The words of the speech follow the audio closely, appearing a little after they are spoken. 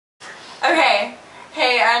Okay.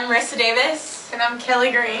 Hey, I'm Marissa Davis. And I'm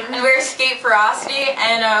Kelly Green. And we're Skate Ferocity,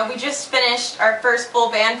 and we just finished our first full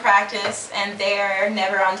band practice, and they are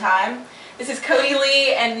never on time. This is Cody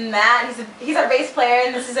Lee and Matt. He's our bass player,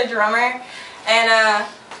 and this is our drummer. And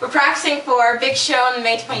we're practicing for our big show on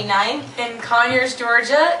May 29th. In Conyers,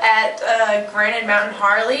 Georgia at Granite Mountain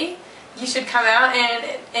Harley. You should come out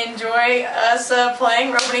and enjoy us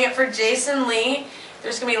playing. We're opening it for Jace and Lee.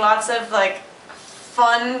 There's going to be lots of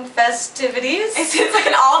fun festivities. It's like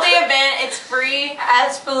an all-day event. It's free.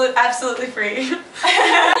 Absolutely free.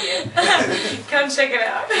 Come check it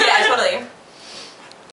out. Yeah, totally.